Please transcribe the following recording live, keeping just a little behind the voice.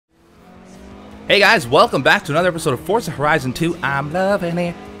Hey guys, welcome back to another episode of Forza Horizon 2. I'm loving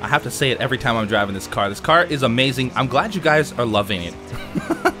it. I have to say it every time I'm driving this car. This car is amazing. I'm glad you guys are loving it.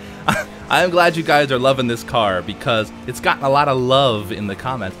 I am glad you guys are loving this car because it's gotten a lot of love in the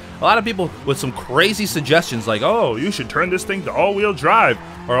comments. A lot of people with some crazy suggestions like, oh, you should turn this thing to all-wheel drive,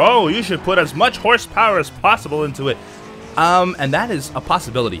 or oh, you should put as much horsepower as possible into it. And that is a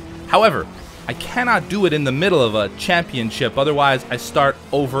possibility. However, I cannot do it in the middle of a championship, otherwise I start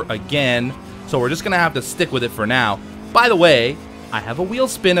over again. So we're just gonna have to stick with it for now. By the way, I have a wheel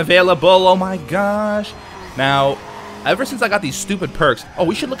spin available. Oh my gosh. Now, ever since I got these stupid perks, oh,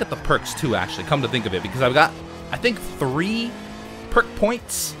 we should look at the perks too, actually, come to think of it, because I've got, I think, 3 perk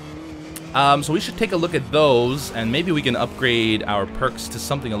points. So we should take a look at those, and maybe we can upgrade our perks to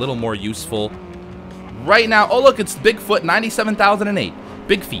something a little more useful. Right now, oh look, it's Bigfoot 97,008.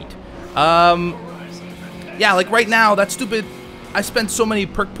 Big feet. Yeah, like right now, that stupid, I spent so many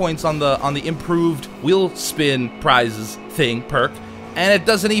perk points on the improved wheel spin prizes thing perk, and it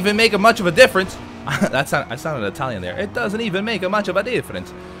doesn't even make a much of a difference. I sounded Italian there. It doesn't even make a much of a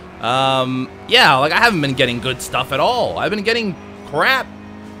difference. Yeah, like I haven't been getting good stuff at all. I've been getting crap.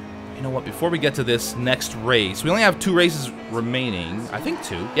 You know what? Before we get to this next race, we only have 2 races remaining. I think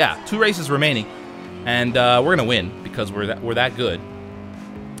 2. Yeah, 2 races remaining, and we're gonna win because we're that good.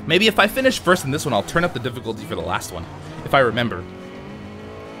 Maybe if I finish first in this one, I'll turn up the difficulty for the last one. If I remember.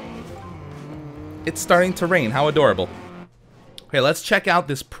 It's starting to rain. How adorable. Okay, let's check out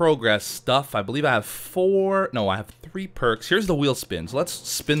this progress stuff. I believe I have 4... No, I have 3 perks. Here's the wheel spin. So let's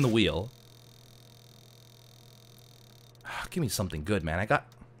spin the wheel. Give me something good, man. I got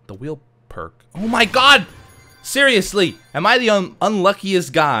the wheel perk. Oh my god! Seriously! Am I the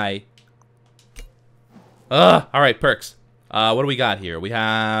unluckiest guy? Alright, perks. What do we got here? We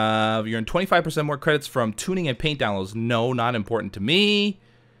have, you earn 25% more credits from tuning and paint downloads. No, not important to me.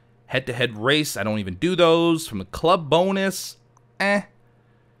 Head-to-head race, I don't even do those. From the club bonus,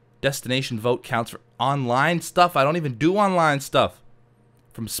 Destination vote counts for online stuff. I don't even do online stuff.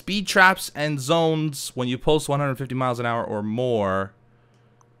 From speed traps and zones, when you post 150 miles an hour or more,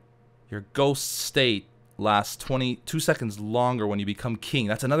 your ghost state lasts 22 seconds longer when you become king.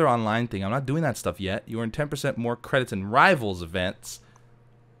 That's another online thing. I'm not doing that stuff yet. You earn 10% more credits in rivals events.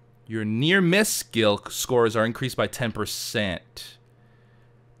 Your near-miss skill scores are increased by 10%.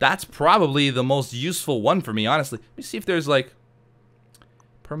 That's probably the most useful one for me, honestly. Let me see if there's like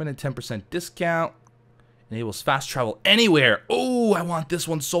permanent 10% discount. Enables fast travel anywhere. Oh, I want this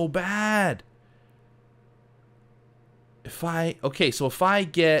one so bad. Okay, so if I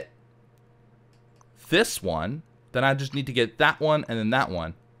get this one, then I just need to get that one and then that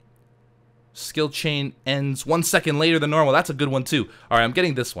one. Skill chain ends 1 second later than normal. That's a good one too. Alright, I'm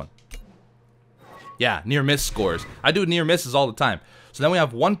getting this one. Yeah, near miss scores. I do near misses all the time. So then we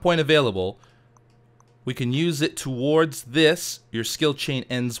have 1 point available. We can use it towards this. Your skill chain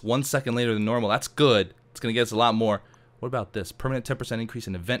ends 1 second later than normal. That's good. It's gonna get us a lot more. What about this? Permanent 10% increase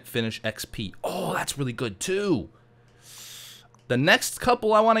in event finish XP. Oh, that's really good too. The next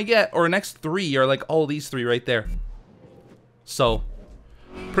couple I want to get, or next 3, are like all these 3 right there. So,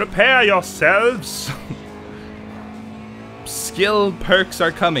 prepare yourselves. Skill perks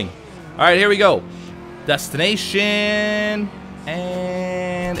are coming. Alright, here we go. Destination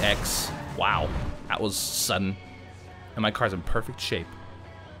and X. Wow, that was sudden. And my car's in perfect shape.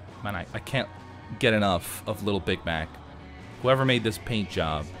 Man, I can't get enough of Little Big Mac. Whoever made this paint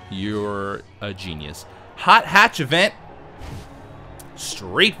job, you're a genius. Hot Hatch event.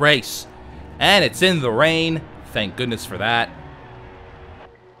 Street race, and it's in the rain. Thank goodness for that.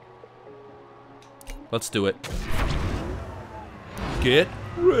 Let's do it. Get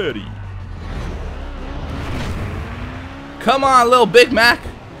ready. Come on, little Big Mac.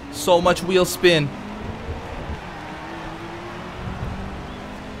 So much wheel spin.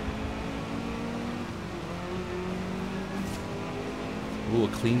 Ooh, a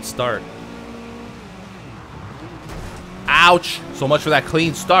clean start. Ouch! So much for that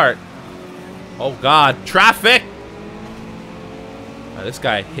clean start. Oh god, traffic! This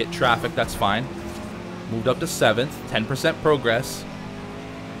guy hit traffic, that's fine. Moved up to 7th, 10% progress.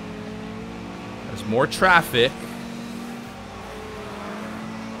 There's more traffic.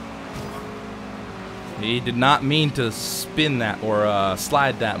 He did not mean to spin that or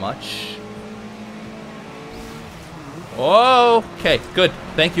slide that much. Oh, okay, good.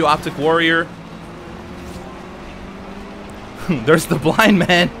 Thank you, Optic Warrior. There's the blind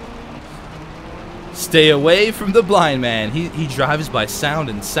man. Stay away from the blind man. He drives by sound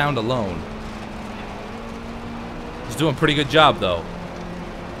and sound alone. He's doing a pretty good job, though.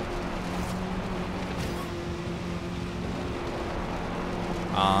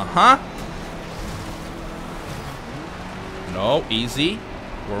 Uh-huh. No, easy.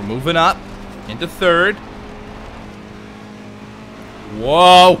 We're moving up into third.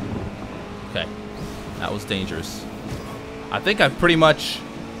 Whoa. Okay. That was dangerous. I think I've pretty much...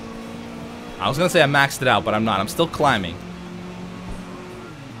 I was going to say I maxed it out, but I'm not. I'm still climbing.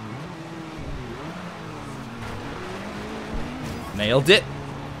 Nailed it.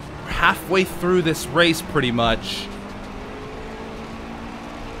 We're halfway through this race pretty much.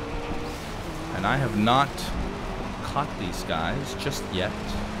 And I have not caught these guys just yet.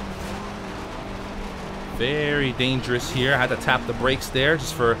 Very dangerous here. I had to tap the brakes there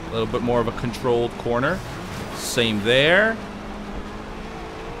just for a little bit more of a controlled corner. Same there.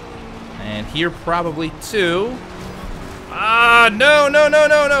 And here probably too. Ah, no, no, no,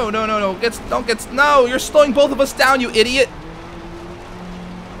 no, no, no, no, no. No, you're slowing both of us down, you idiot.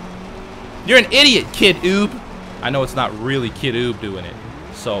 You're an idiot, Kid Oob. I know it's not really Kid Oob doing it.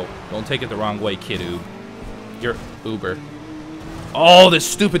 So, don't take it the wrong way, Kid Oob. You're Uber. Oh, this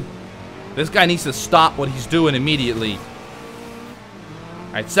stupid... This guy needs to stop what he's doing immediately.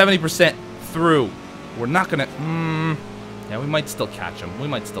 Alright, 70% through. We're not gonna... yeah, we might still catch him. We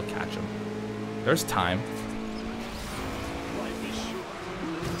might still catch him. There's time.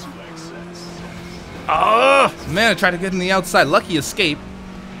 Oh, man, I tried to get in the outside. Lucky escape.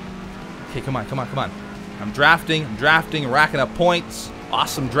 Okay, come on, come on, come on. I'm drafting, racking up points.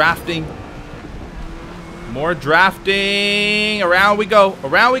 Awesome drafting. More drafting. Around we go.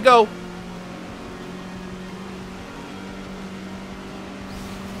 Around we go.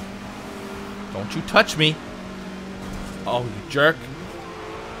 Don't you touch me. Oh, you jerk.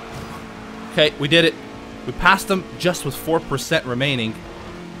 Okay, we did it. We passed them just with 4% remaining.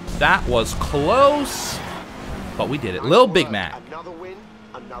 That was close. But we did it. Lil Big Mac. Another win,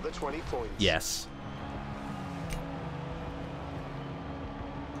 another 20 points. Yes.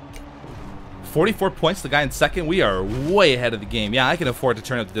 44 points, the guy in second. We are way ahead of the game. Yeah, I can afford to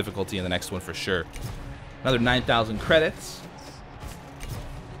turn up the difficulty in the next one for sure. Another 9,000 credits.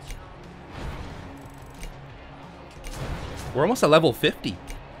 We're almost at level 50.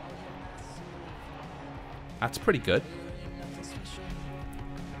 That's pretty good.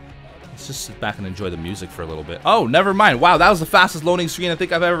 Let's just sit back and enjoy the music for a little bit. Oh, never mind. Wow, that was the fastest loading screen I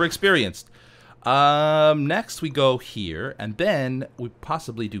think I've ever experienced. Next we go here, and then we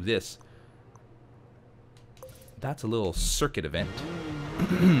possibly do this. That's a little circuit event.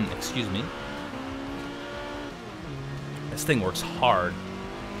 Excuse me. This thing works hard.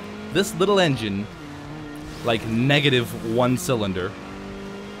 This little engine, like -1 cylinder.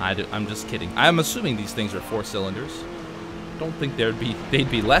 I'm just kidding. I'm assuming these things are 4 cylinders. Don't think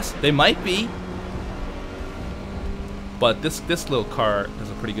they'd be less. They might be. But this little car does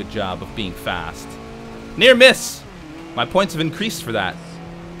a pretty good job of being fast. Near miss! My points have increased for that.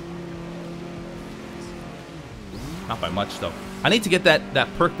 Not by much though. I need to get that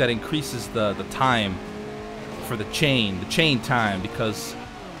perk that increases the time for the chain time, because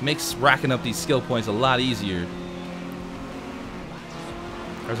it makes racking up these skill points a lot easier.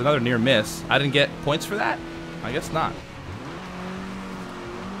 There's another near miss. I didn't get points for that? I guess not.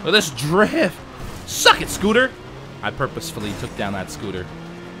 Look at this drift! Suck it, scooter! I purposefully took down that scooter.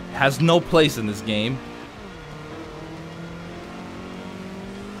 It has no place in this game.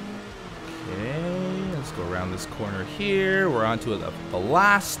 Okay, let's go around this corner here. We're on to the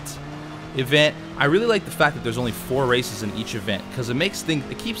last event. I really like the fact that there's only 4 races in each event, because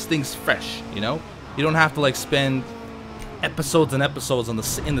it keeps things fresh, you know? You don't have to like spend episodes and episodes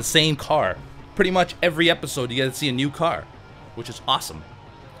in the same car. Pretty much every episode you get to see a new car, which is awesome.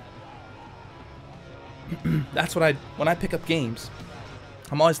 That's what when I pick up games,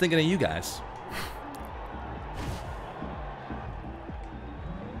 I'm always thinking of you guys.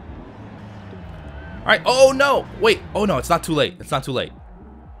 All right. Oh no! Wait. Oh no! It's not too late. It's not too late.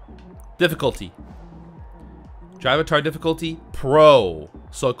 Difficulty. Drivatar difficulty Pro.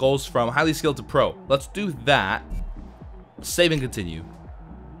 So it goes from highly skilled to Pro. Let's do that. Save and continue.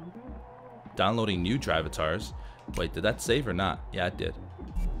 Downloading new Drivatars. Wait, did that save or not? Yeah, it did.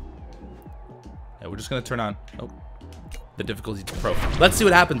 Yeah, we're just gonna turn on the difficulty to Pro. Let's see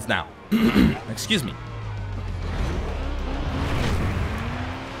what happens now. Excuse me.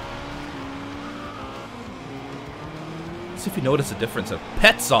 Let's see if you notice a difference of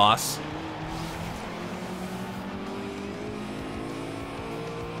pet sauce.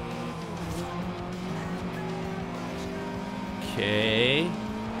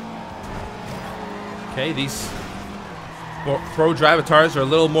 Okay, these Pro Drivatars are a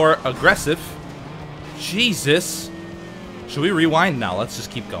little more aggressive. Jesus. Should we rewind? Now, let's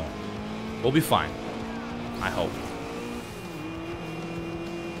just keep going. We'll be fine. I hope.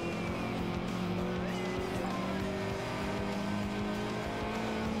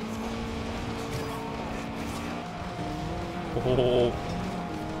 Oh.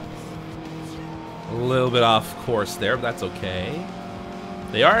 A little bit off course there, but that's okay.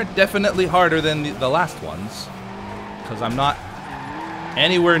 They are definitely harder than the last ones. Because I'm not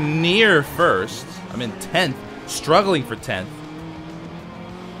anywhere near first. I'm in 10th, struggling for 10th.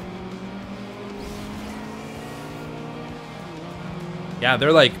 Yeah,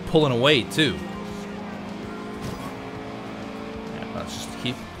 they're like pulling away too. Yeah, let's just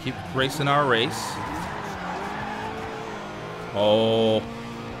keep racing our race. Oh,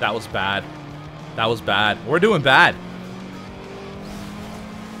 that was bad. That was bad. We're doing bad.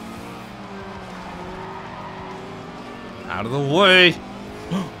 Out of the way.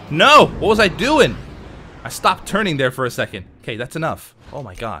 No! What was I doing? I stopped turning there for a second. Okay, that's enough. Oh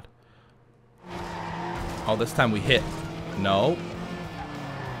my god. Oh, this time we hit. No.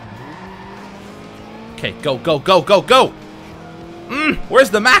 Okay, go, go, go, go, go! Where's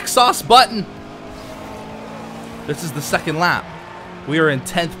the max sauce button? This is the second lap. We are in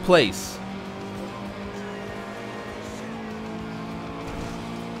 10th place.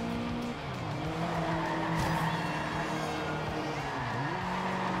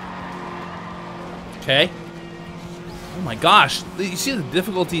 Okay. Oh my gosh. You see the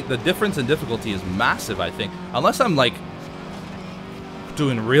difficulty, the difference in difficulty is massive, I think. Unless I'm like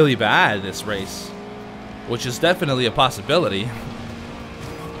doing really bad this race, which is definitely a possibility.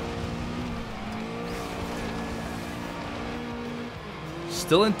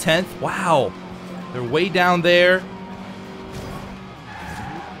 Still in 10th. Wow. They're way down there.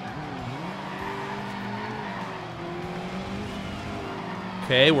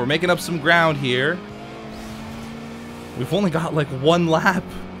 Okay, we're making up some ground here. We've only got like one lap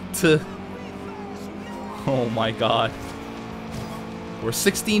to... Oh my god. We're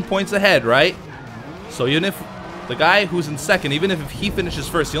 16 points ahead, right? So even if the guy who's in second, even if he finishes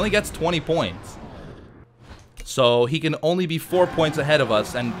first, he only gets 20 points. So he can only be 4 points ahead of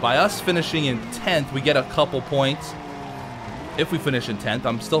us. And by us finishing in 10th, we get a couple points. If we finish in 10th,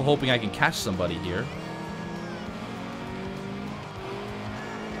 I'm still hoping I can catch somebody here.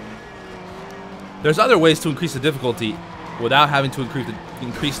 There's other ways to increase the difficulty without having to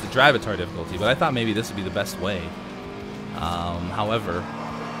increase the drive-avatar difficulty, but I thought maybe this would be the best way. However,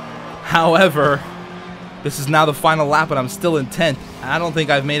 this is now the final lap and I'm still in 10th. I don't think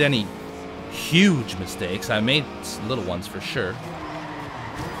I've made any huge mistakes. I made little ones for sure.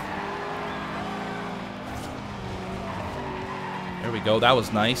 There we go. That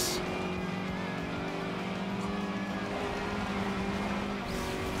was nice.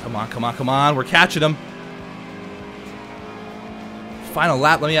 Come on, come on, come on. We're catching them. Final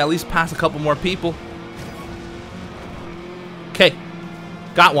lap. Let me at least pass a couple more people. Okay.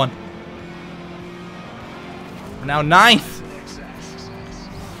 Got one. We're now 9th.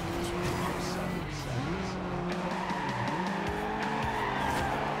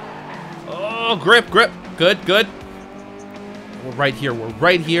 Oh, grip, grip. Good, good. We're right here. We're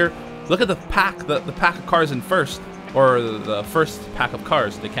right here. Look at the pack, the pack of cars in first. Or the first pack of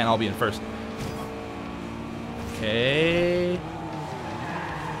cars. They can't all be in first. Okay.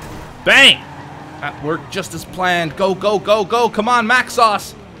 Bang! That worked just as planned. Go, go, go, go. Come on, max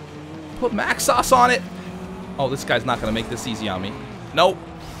sauce. Put max sauce on it. Oh, this guy's not going to make this easy on me. Nope.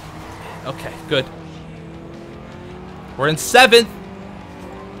 Okay, good. We're in 7th.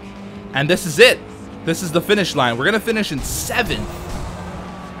 And this is it. This is the finish line. We're going to finish in 7th.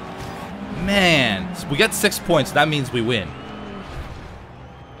 Man, we get 6 points. That means we win.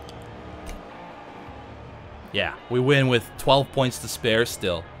 Yeah, we win with 12 points to spare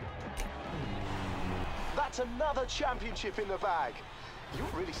still. That's another championship in the bag. You're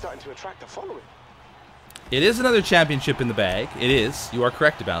really starting to attract a following. It is another championship in the bag. It is. You are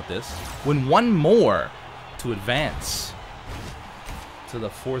correct about this. Win one more to advance to the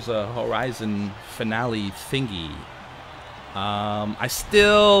Forza Horizon finale thingy. I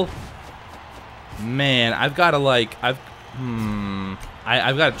still... Man, I've got to like, I've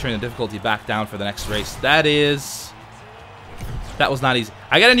got to turn the difficulty back down for the next race. That was not easy.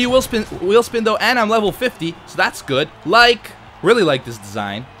 I got a new wheel spin though, and I'm level 50, so that's good. Really like this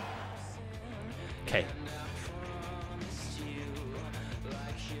design. Okay.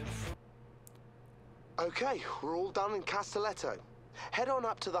 Okay, we're all done in Castelletto. Head on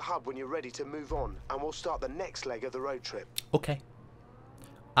up to the hub when you're ready to move on, and we'll start the next leg of the road trip. Okay.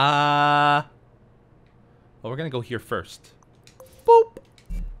 Well, we're gonna go here first. Boop.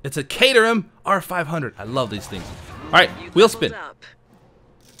 It's a Caterham R500. I love these things. All right, wheel spin.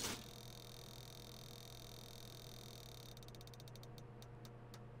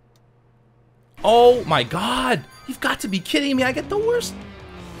 Oh my God! You've got to be kidding me! I get the worst.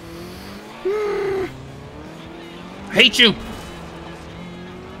 I hate you.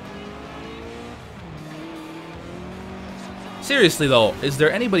 Seriously though, is there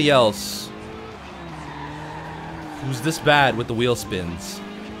anybody else who's this bad with the wheel spins?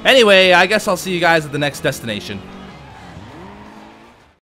 Anyway, I guess I'll see you guys at the next destination.